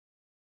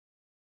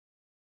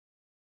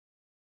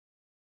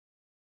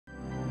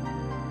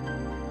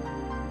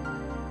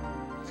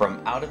From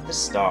out of the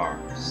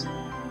stars,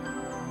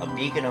 a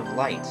beacon of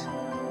light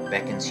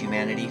beckons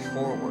humanity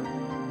forward,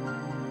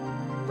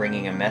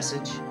 bringing a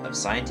message of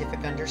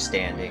scientific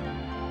understanding,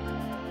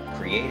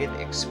 creative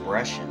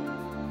expression,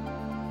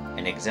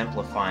 and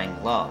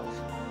exemplifying love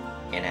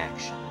in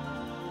action.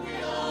 We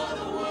are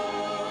the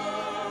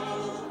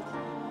world.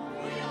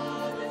 We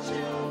are the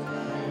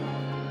children.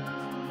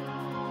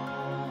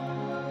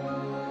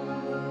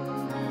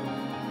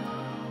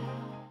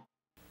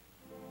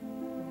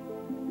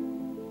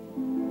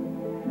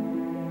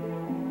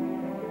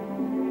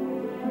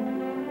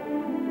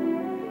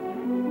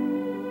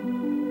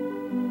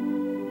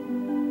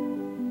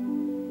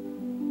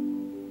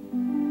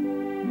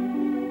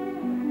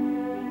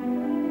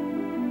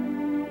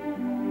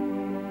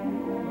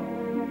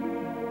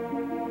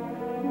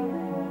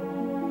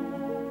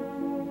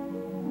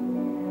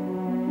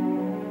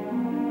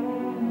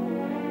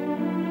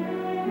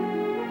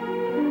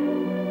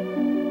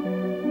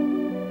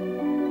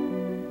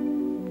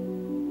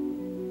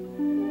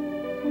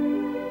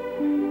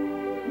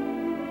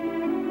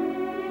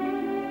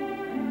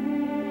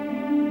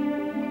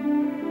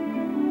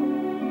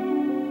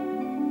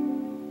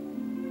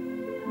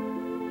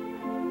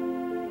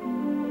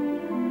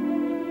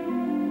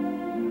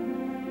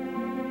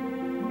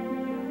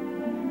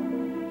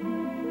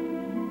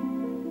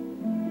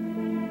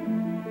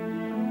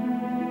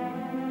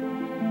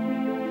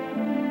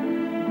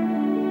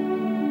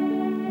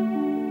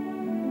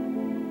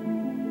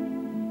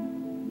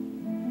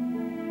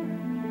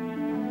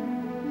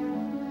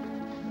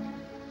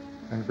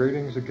 And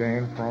greetings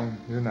again from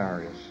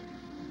Unarius.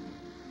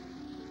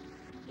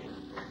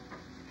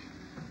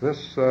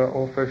 This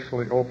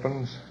officially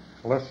opens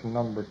lesson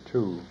number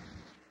 2.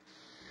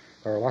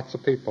 There are lots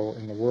of people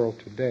in the world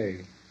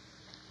today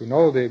who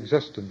know the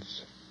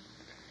existence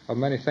of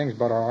many things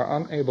but are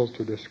unable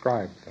to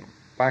describe them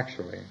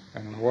factually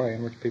and in a way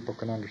in which people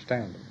can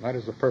understand them. That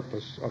is the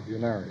purpose of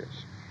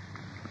Unarius.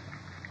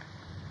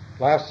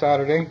 Last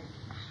Saturday,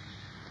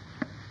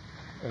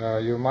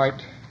 you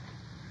might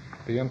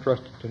be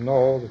interested to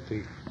know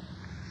that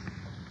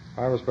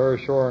I was very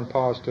sure and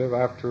positive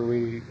after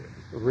we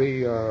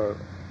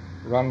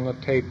run the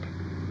tape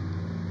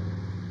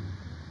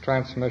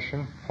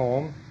transmission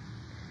home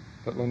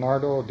that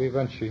Leonardo da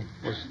Vinci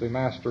was the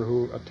master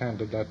who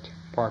attended that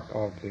part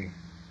of the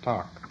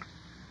talk.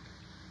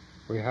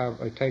 We have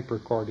a tape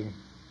recording.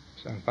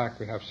 In fact,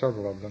 we have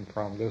several of them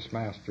from this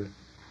master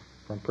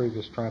from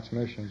previous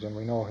transmissions, and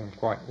we know him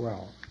quite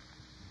well.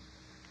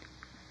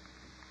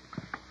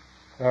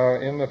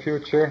 In the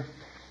future,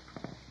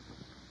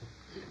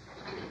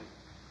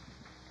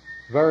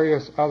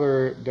 various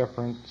other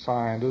different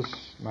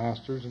scientists,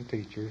 masters, and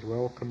teachers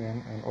will come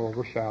in and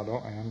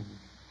overshadow and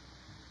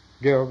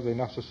give the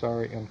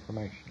necessary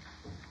information.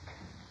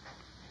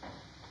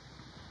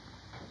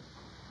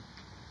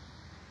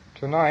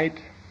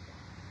 Tonight,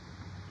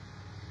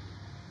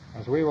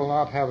 as we will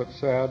not have it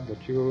said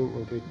that you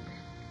will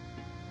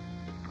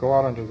go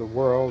out into the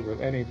world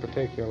with any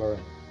particular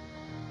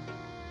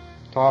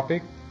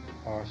topic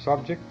or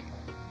subject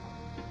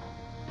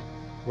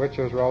which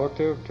is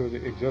relative to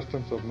the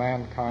existence of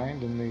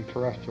mankind in the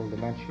terrestrial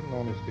dimension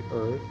known as the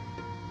Earth,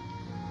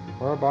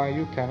 whereby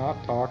you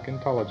cannot talk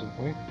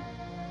intelligently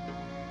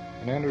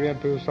and enter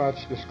into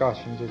such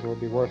discussions as will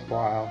be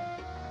worthwhile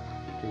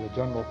to the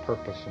general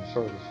purpose and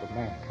service of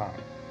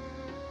mankind.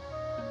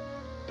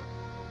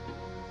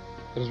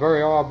 It is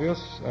very obvious,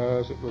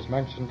 as it was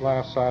mentioned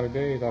last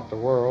Saturday, that the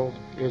world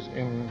is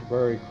in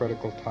very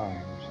critical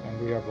times,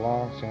 and we have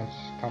long since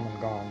come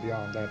and gone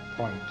beyond that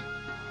point,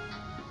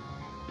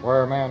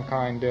 where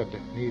mankind did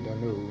need a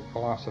new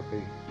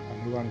philosophy,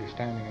 a new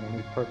understanding, and a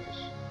new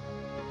purpose,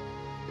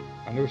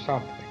 a new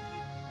something.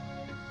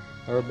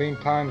 There have been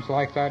times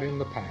like that in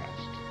the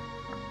past,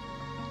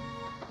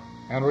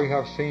 and we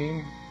have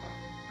seen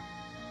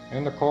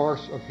in the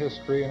course of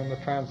history and in the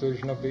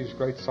transition of these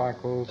great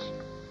cycles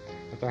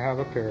that there have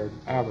appeared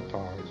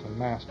avatars and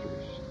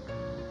masters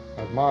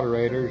as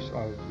moderators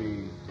of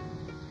the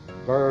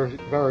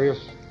various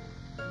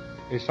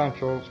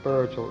essential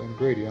spiritual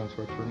ingredients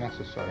which were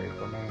necessary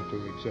for man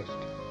to exist.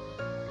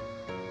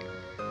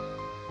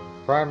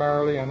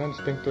 Primarily and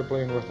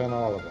instinctively and within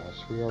all of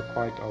us, we are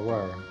quite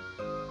aware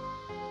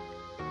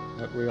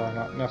that we are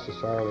not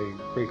necessarily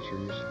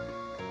creatures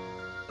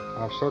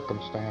of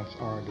circumstance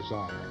or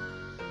desire.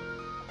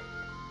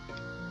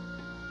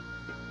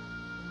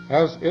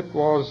 As it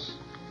was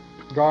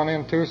gone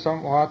into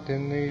somewhat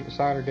in the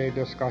Saturday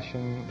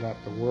discussion, that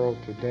the world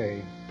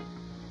today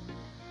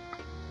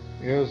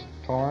is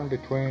torn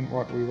between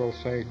what we will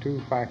say 2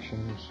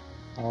 factions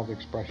of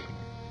expression.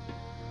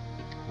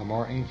 The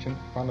more ancient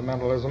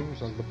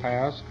fundamentalisms of the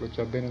past, which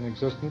have been in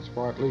existence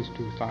for at least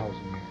 2,000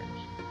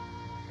 years.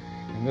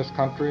 In this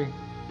country,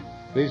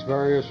 these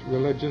various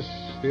religious,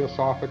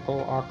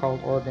 theosophical,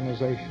 occult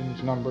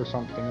organizations number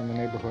something in the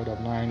neighborhood of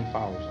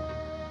 9,000.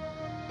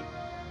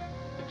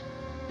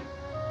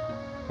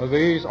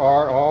 These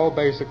are all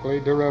basically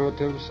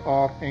derivatives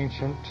of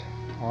ancient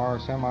or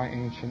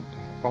semi-ancient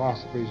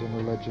philosophies and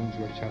religions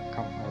which have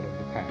come out of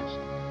the past.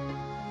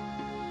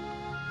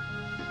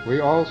 We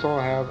also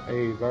have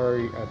a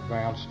very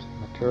advanced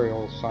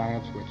material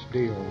science which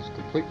deals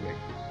completely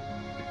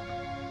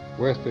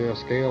with the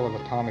scale of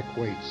atomic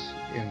weights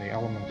in the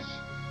elements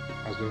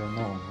as they are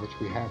known, which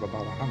we have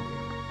about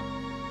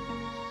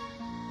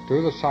 100.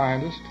 To the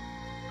scientist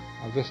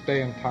of this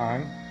day and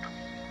time,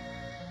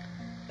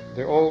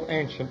 the old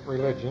ancient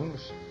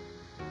religions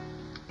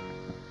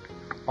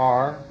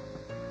are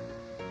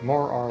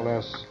more or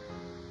less,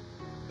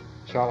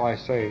 shall I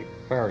say,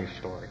 fairy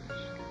stories.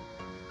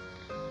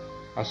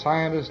 A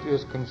scientist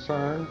is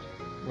concerned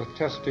with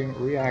testing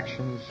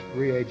reactions,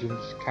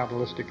 reagents,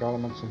 catalytic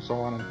elements, and so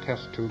on in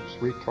test tubes,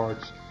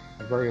 retorts,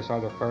 and various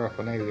other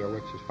paraphernalia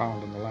which is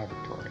found in the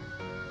laboratory.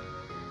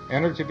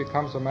 Energy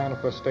becomes a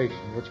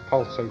manifestation which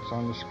pulsates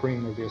on the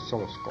screen of the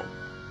oscilloscope.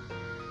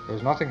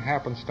 There's nothing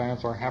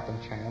happenstance or happen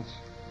chance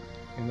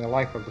in the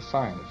life of the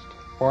scientist.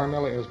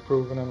 Formula is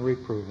proven and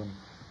reproven,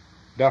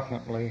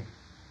 definitely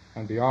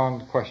and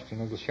beyond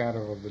question of the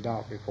shadow of the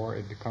doubt before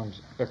it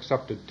becomes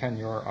accepted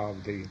tenure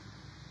of the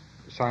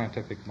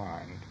scientific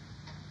mind.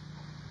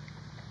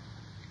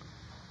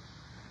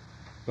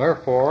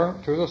 Therefore,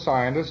 to the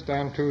scientist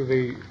and to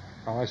the,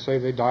 I say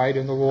the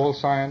dyed-in-the-wool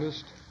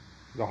scientist,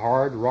 the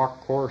hard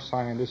rock-core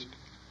scientist,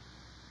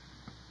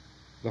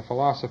 the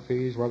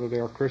philosophies, whether they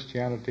are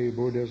Christianity,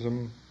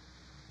 Buddhism,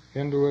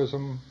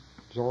 Hinduism,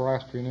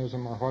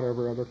 Zoroastrianism, or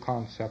whatever other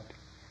concept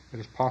it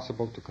is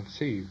possible to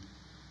conceive,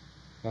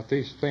 that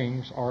these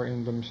things are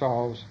in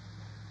themselves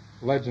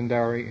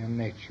legendary in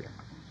nature.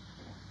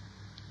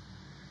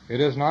 It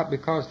is not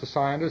because the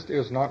scientist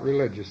is not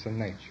religious in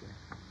nature.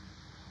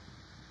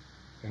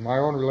 In my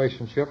own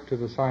relationship to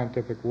the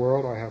scientific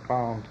world, I have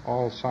found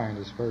all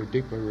scientists very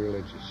deeply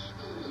religious.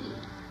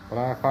 But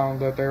I have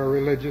found that they are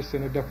religious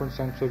in a different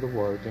sense of the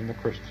word than the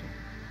Christian.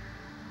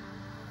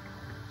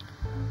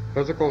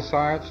 Physical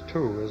science,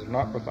 too, is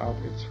not without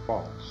its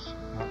faults,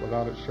 not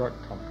without its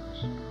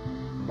shortcomings.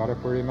 But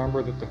if we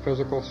remember that the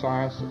physical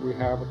science that we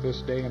have at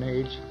this day and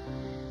age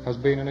has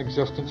been in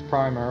existence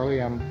primarily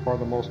and for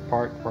the most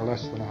part for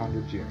less than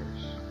 100 years.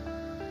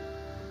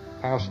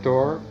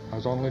 Pasteur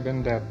has only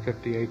been dead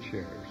 58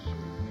 years.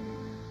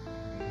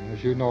 And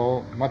as you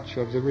know, much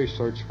of the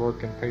research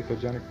work in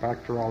pathogenic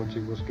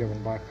bacteriology was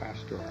given by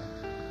Pasteur.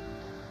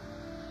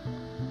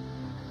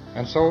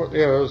 And so it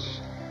is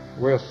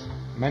with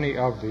many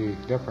of the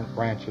different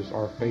branches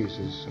or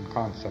phases and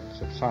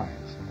concepts of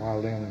science. And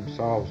while they in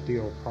themselves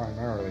deal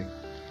primarily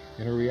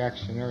in a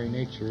reactionary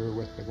nature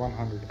with the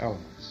 100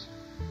 elements,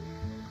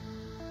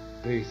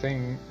 the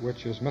thing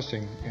which is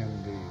missing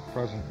in the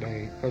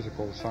present-day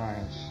physical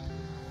science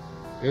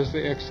is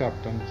the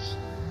acceptance,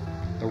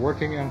 the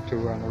working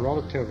into, and the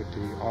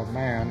relativity of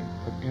man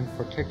in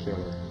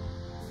particular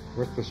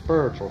with the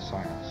spiritual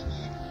sciences.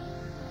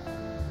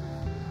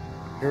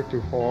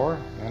 Heretofore,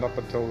 and up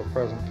until the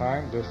present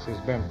time, this has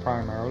been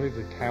primarily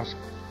the task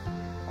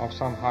of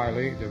some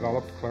highly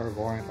developed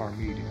clairvoyant or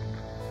medium.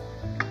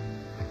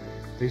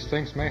 These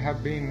things may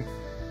have been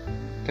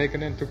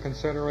taken into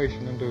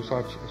consideration into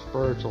such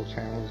spiritual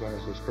channels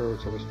as the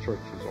spiritualist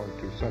churches, or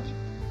to such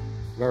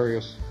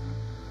various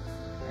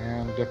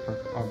and different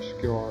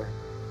obscure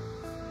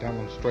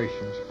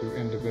demonstrations through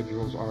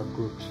individuals or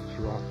groups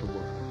throughout the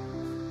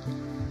world.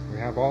 We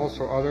have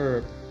also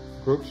other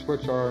groups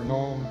which are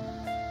known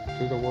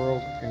to the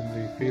world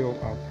in the field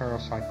of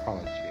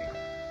parapsychology.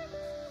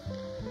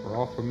 We're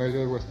all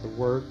familiar with the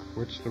work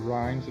which the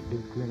Rhines at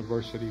Duke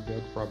University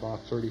did for about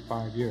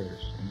 35 years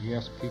in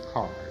ESP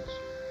cards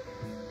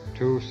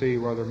to see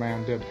whether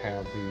man did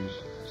have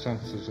these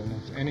senses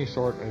in any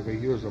sort of a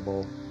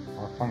usable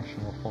or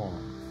functional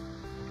form.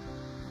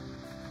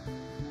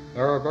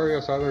 There are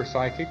various other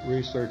psychic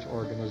research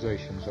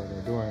organizations that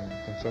are doing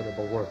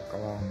considerable work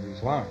along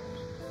these lines.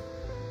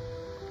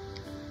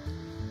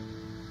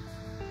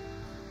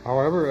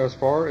 However, as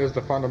far as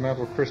the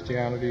fundamental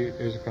Christianity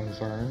is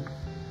concerned,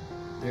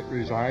 it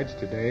resides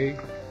today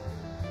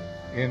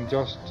in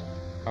just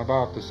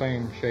about the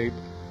same shape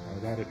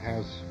that it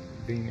has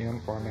been in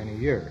for many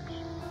years.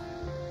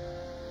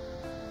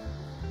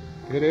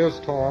 It is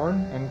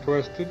torn and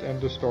twisted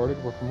and distorted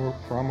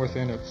from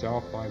within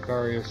itself by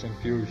various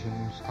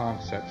infusions,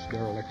 concepts,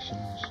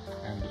 derelictions,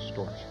 and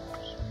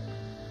distortions.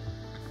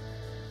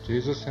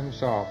 Jesus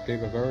himself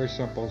gave a very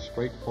simple,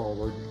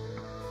 straightforward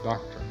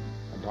doctrine,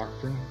 a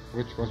doctrine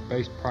which was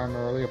based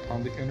primarily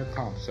upon the inner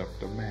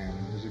concept of man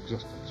and his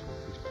existence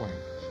with his planes.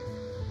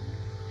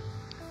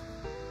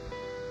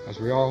 As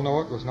we all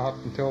know, it was not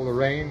until the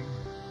reign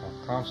of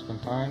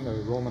Constantine,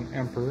 the Roman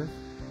emperor,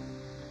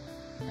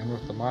 and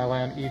with the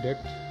Milan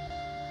Edict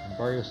and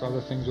various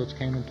other things which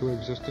came into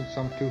existence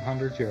some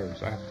 200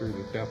 years after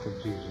the death of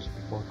Jesus,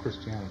 before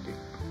Christianity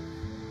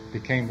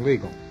became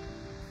legal.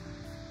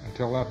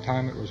 Until that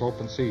time it was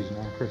open season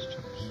on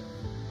Christians.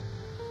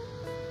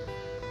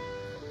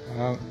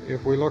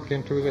 If we look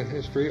into the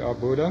history of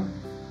Buddha,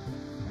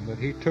 and that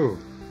he too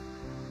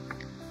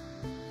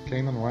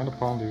came and went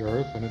upon the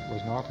earth, and it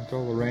was not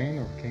until the reign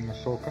of King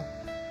Asoka,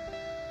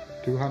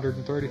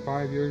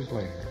 235 years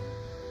later,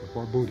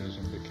 before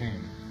Buddhism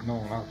became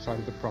known outside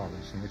of the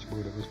province in which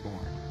Buddha was born.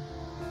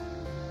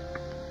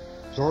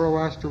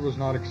 Zoroaster was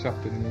not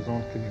accepted in his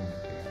own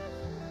community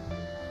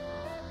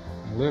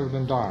and lived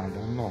and died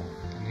unknown.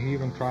 And he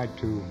even tried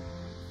to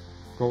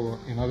go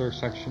in other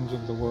sections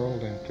of the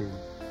world and to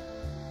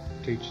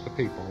teach the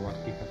people what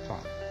he had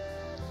taught.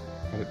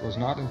 But it was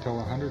not until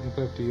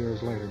 150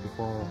 years later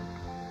before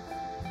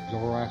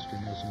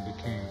Zoroastrianism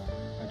became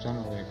a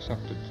generally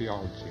accepted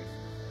theology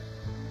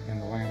in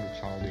the land of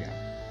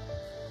Chaldea.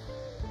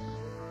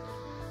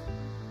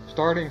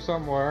 Starting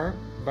somewhere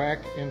back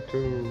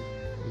into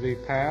the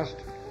past,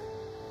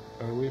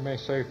 we may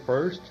say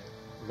first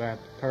that,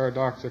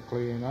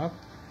 paradoxically enough,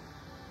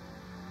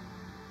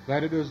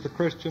 that it is the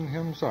Christian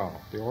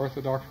himself, the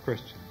Orthodox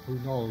Christian, who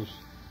knows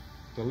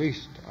the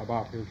least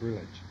about his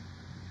religion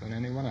than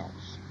anyone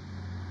else.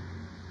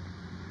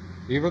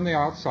 Even the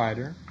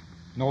outsider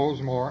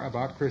knows more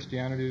about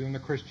Christianity than the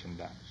Christian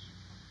does.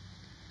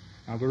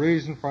 Now, the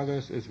reason for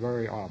this is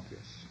very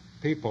obvious.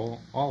 People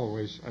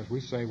always, as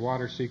we say,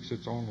 water seeks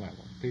its own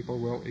level. People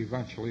will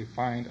eventually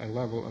find a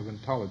level of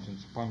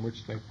intelligence upon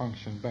which they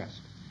function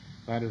best.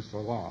 That is the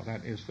law.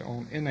 That is the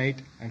own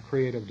innate and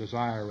creative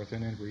desire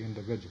within every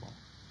individual.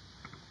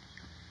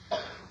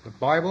 The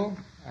Bible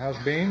has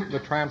been the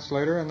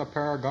translator and the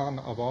paragon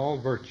of all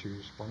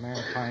virtues for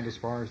mankind as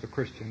far as the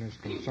Christian is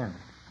concerned.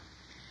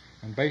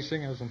 And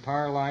basing his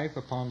entire life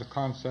upon the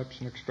concepts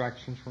and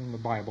extractions from the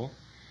Bible,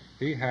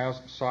 he has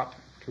sought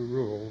to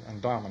rule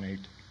and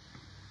dominate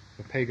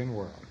the pagan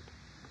world.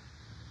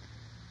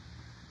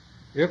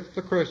 If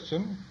the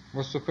Christian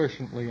was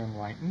sufficiently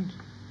enlightened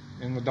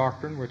in the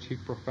doctrine which he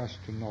professed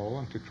to know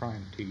and to try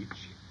and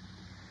teach,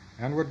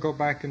 and would go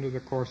back into the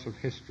course of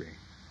history,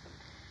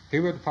 he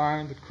would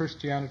find that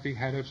Christianity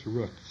had its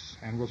roots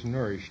and was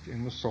nourished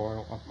in the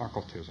soil of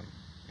occultism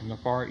in the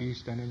Far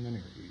East and in the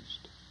Near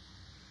East.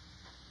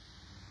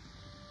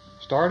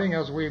 Starting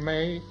as we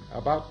may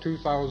about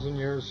 2,000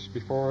 years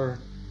before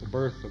the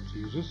birth of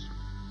Jesus,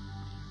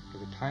 to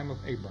the time of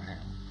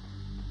Abraham,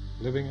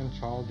 living in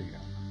Chaldea.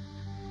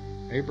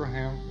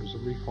 Abraham was a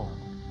reformer.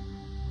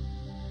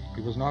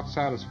 He was not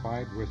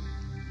satisfied with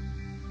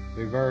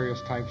the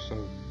various types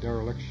of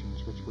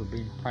derelictions which were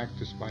being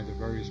practiced by the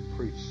various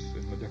priests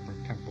in the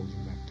different temples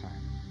of that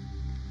time.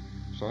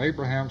 So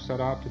Abraham set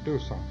out to do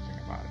something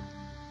about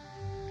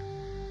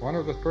it. One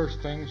of the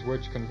first things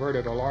which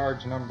converted a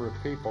large number of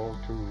people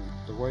to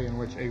the way in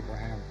which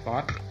Abraham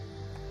thought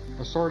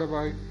was sort of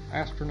an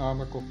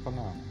astronomical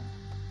phenomenon.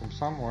 From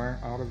somewhere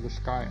out of the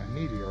sky, a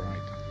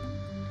meteorite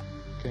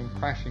came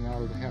crashing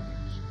out of the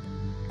heavens.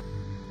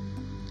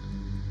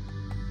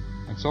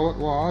 And so it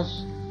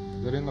was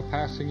that in the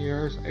passing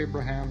years,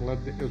 Abraham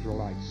led the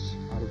Israelites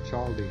out of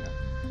Chaldea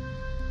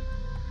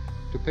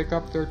to pick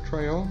up their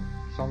trail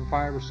some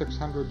 500 or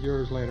 600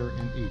 years later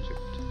in Egypt.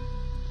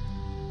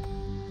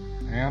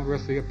 And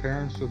with the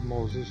appearance of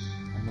Moses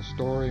and the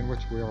story in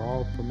which we are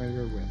all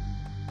familiar with,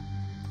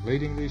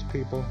 leading these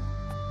people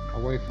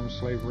away from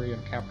slavery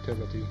and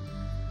captivity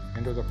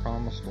into the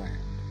promised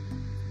land,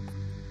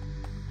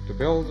 to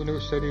build the new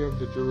city of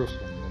the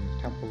Jerusalem and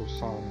the Temple of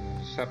Solomon,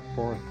 and to set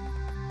forth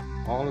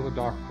all of the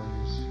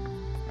doctrines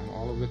and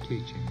all of the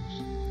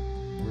teachings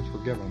which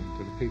were given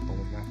to the people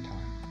of that time.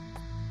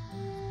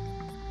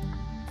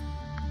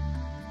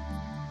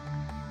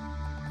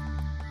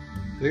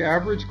 The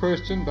average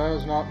Christian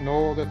does not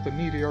know that the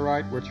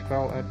meteorite which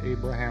fell at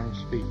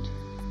Abraham's feet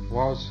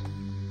was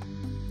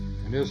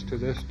and is to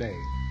this day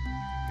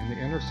in the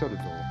inner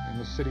citadel in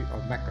the city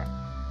of Mecca.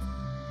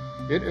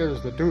 It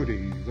is the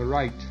duty, the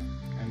right,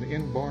 and the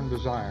inborn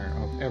desire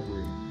of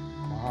every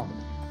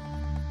Mohammedan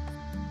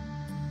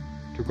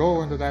to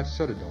go into that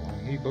citadel,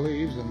 and he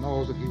believes and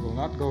knows that he will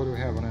not go to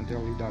heaven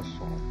until he does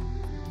so,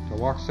 to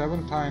walk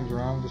 7 times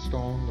around the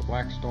stone, the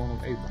black stone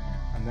of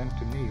Abraham, and then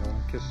to kneel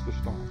and kiss the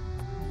stone.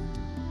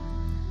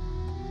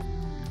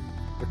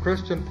 The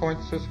Christian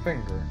points his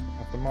finger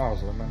at the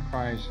Muslim and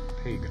cries,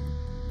 pagan.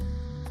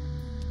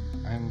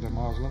 And the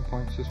Muslim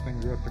points his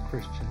finger at the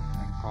Christian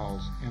and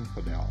calls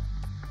infidel.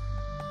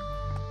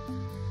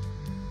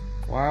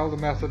 While the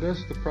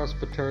Methodist, the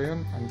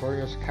Presbyterian, and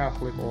various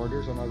Catholic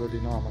orders and other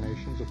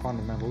denominations of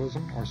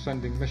fundamentalism are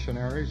sending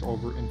missionaries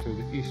over into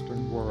the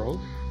Eastern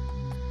world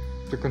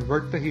to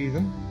convert the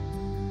heathen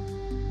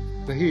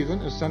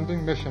is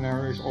sending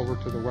missionaries over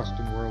to the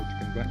Western world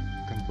to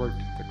convert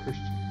the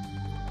Christians.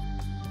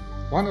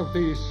 One of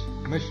these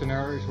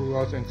missionaries, who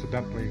was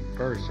incidentally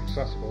very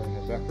successful in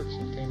his efforts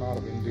and came out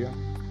of India,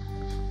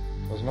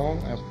 was known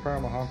as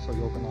Paramahansa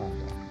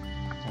Yogananda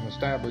and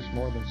established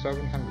more than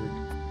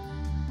 700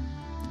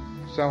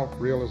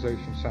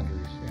 self-realization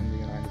centers in the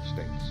United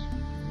States.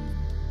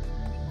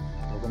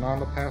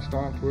 Yogananda passed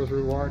on to his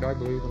reward, I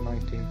believe, in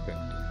 1950.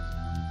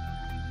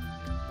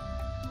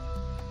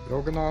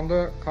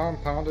 Yogananda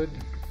compounded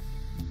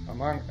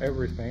among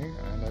everything,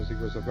 and as he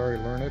was a very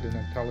learned and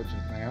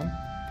intelligent man,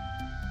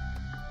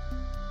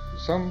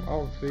 some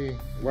of the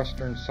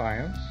Western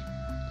science,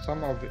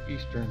 some of the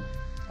Eastern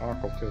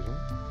occultism,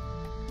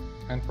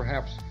 and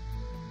perhaps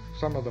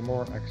some of the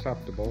more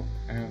acceptable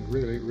and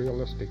really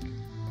realistic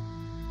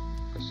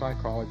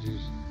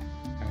psychologies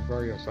and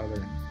various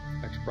other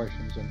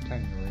expressions and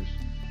tenures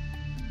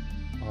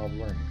of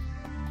learning.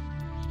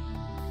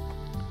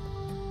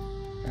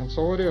 And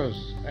so it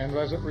is, and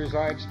as it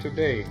resides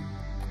today,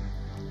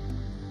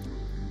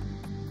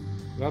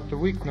 that the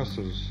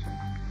weaknesses,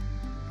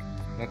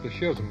 that the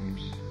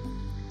schisms,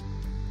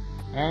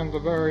 and the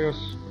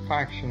various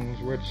factions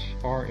which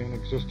are in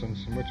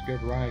existence and which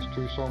give rise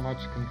to so much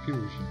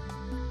confusion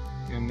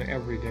in the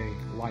everyday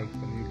life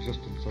and the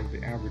existence of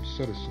the average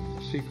citizen,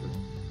 the seeker.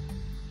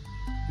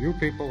 You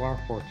people are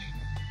fortunate.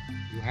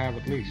 You have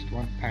at least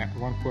one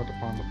foot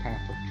upon the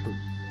path of truth.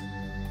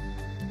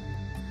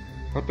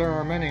 But there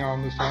are many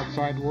on this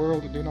outside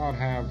world that do not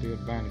have the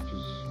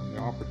advantages and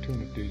the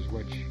opportunities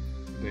which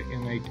the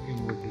innate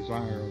inward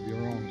desire of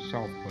your own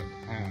selfhood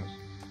has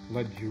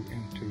led you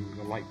into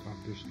the light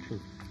of this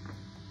truth.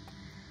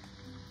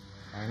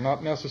 I'm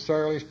not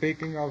necessarily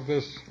speaking of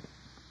this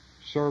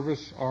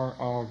service or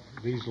of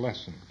these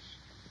lessons,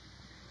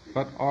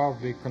 but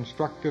of the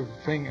constructive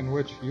thing in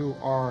which you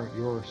are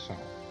yourself.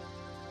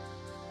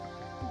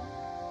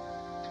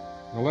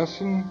 The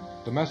lesson,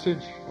 the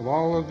message of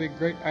all of the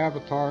great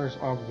avatars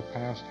of the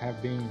past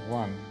have been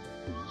one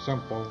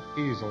simple,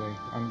 easily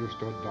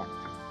understood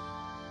doctrine.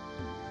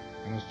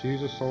 And as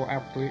Jesus so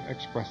aptly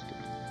expressed it,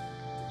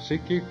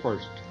 seek ye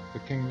first the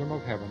kingdom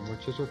of heaven,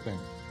 which is within,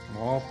 and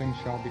all things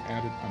shall be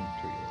added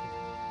unto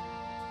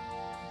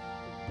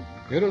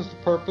you. It is the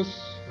purpose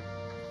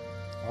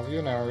of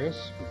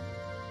Unarius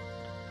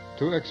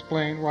to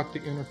explain what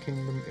the inner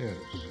kingdom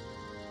is,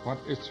 what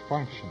its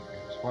function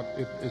is, what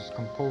it is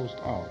composed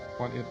of,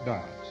 what it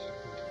does,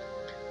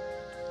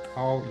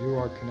 how you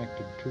are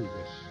connected to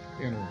this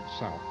inner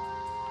self.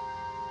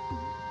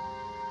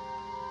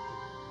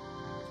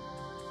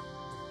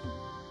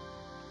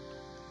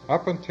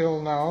 Up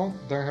until now,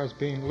 there has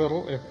been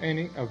little, if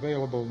any,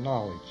 available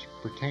knowledge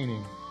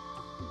pertaining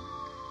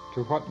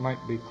to what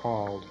might be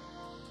called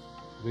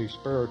the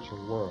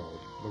spiritual world,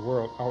 the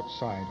world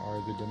outside,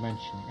 or the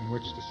dimension in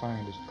which the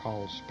scientist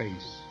calls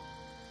space.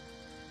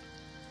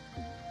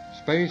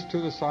 Space to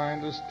the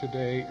scientist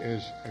today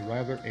is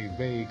rather a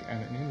vague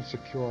and an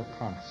insecure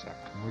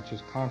concept, which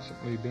is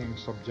constantly being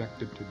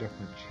subjected to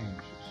different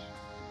changes.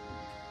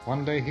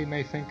 One day he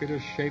may think it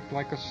is shaped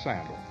like a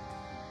saddle,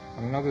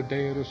 and another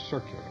day it is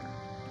circular.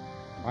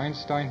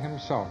 Einstein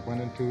himself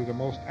went into the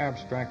most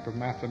abstract of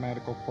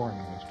mathematical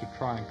formulas to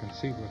try and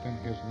conceive within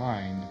his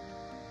mind,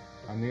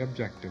 and the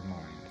objective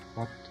mind,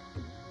 what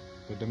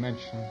the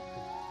dimension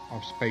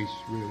of space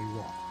really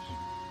was.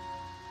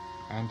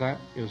 And that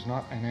is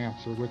not an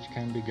answer which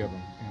can be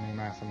given in a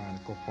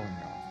mathematical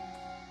formula.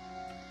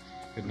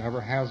 It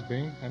never has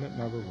been, and it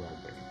never will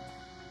be.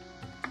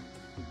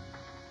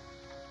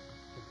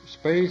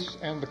 Space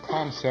and the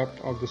concept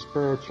of the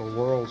spiritual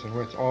worlds in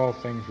which all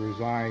things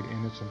reside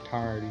in its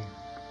entirety,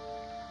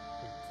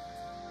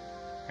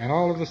 and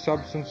all of the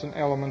substance and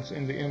elements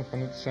in the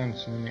infinite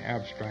sense and in the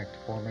abstract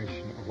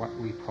formation of what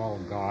we call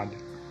God,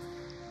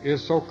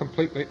 is so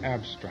completely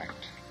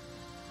abstract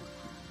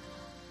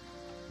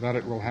that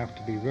it will have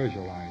to be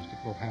visualized,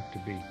 it will have to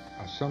be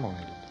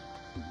assimilated,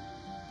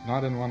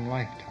 not in one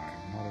lifetime,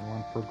 not in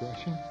one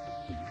progression,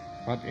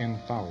 but in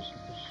thousands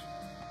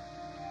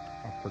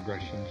of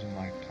progressions in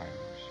lifetime.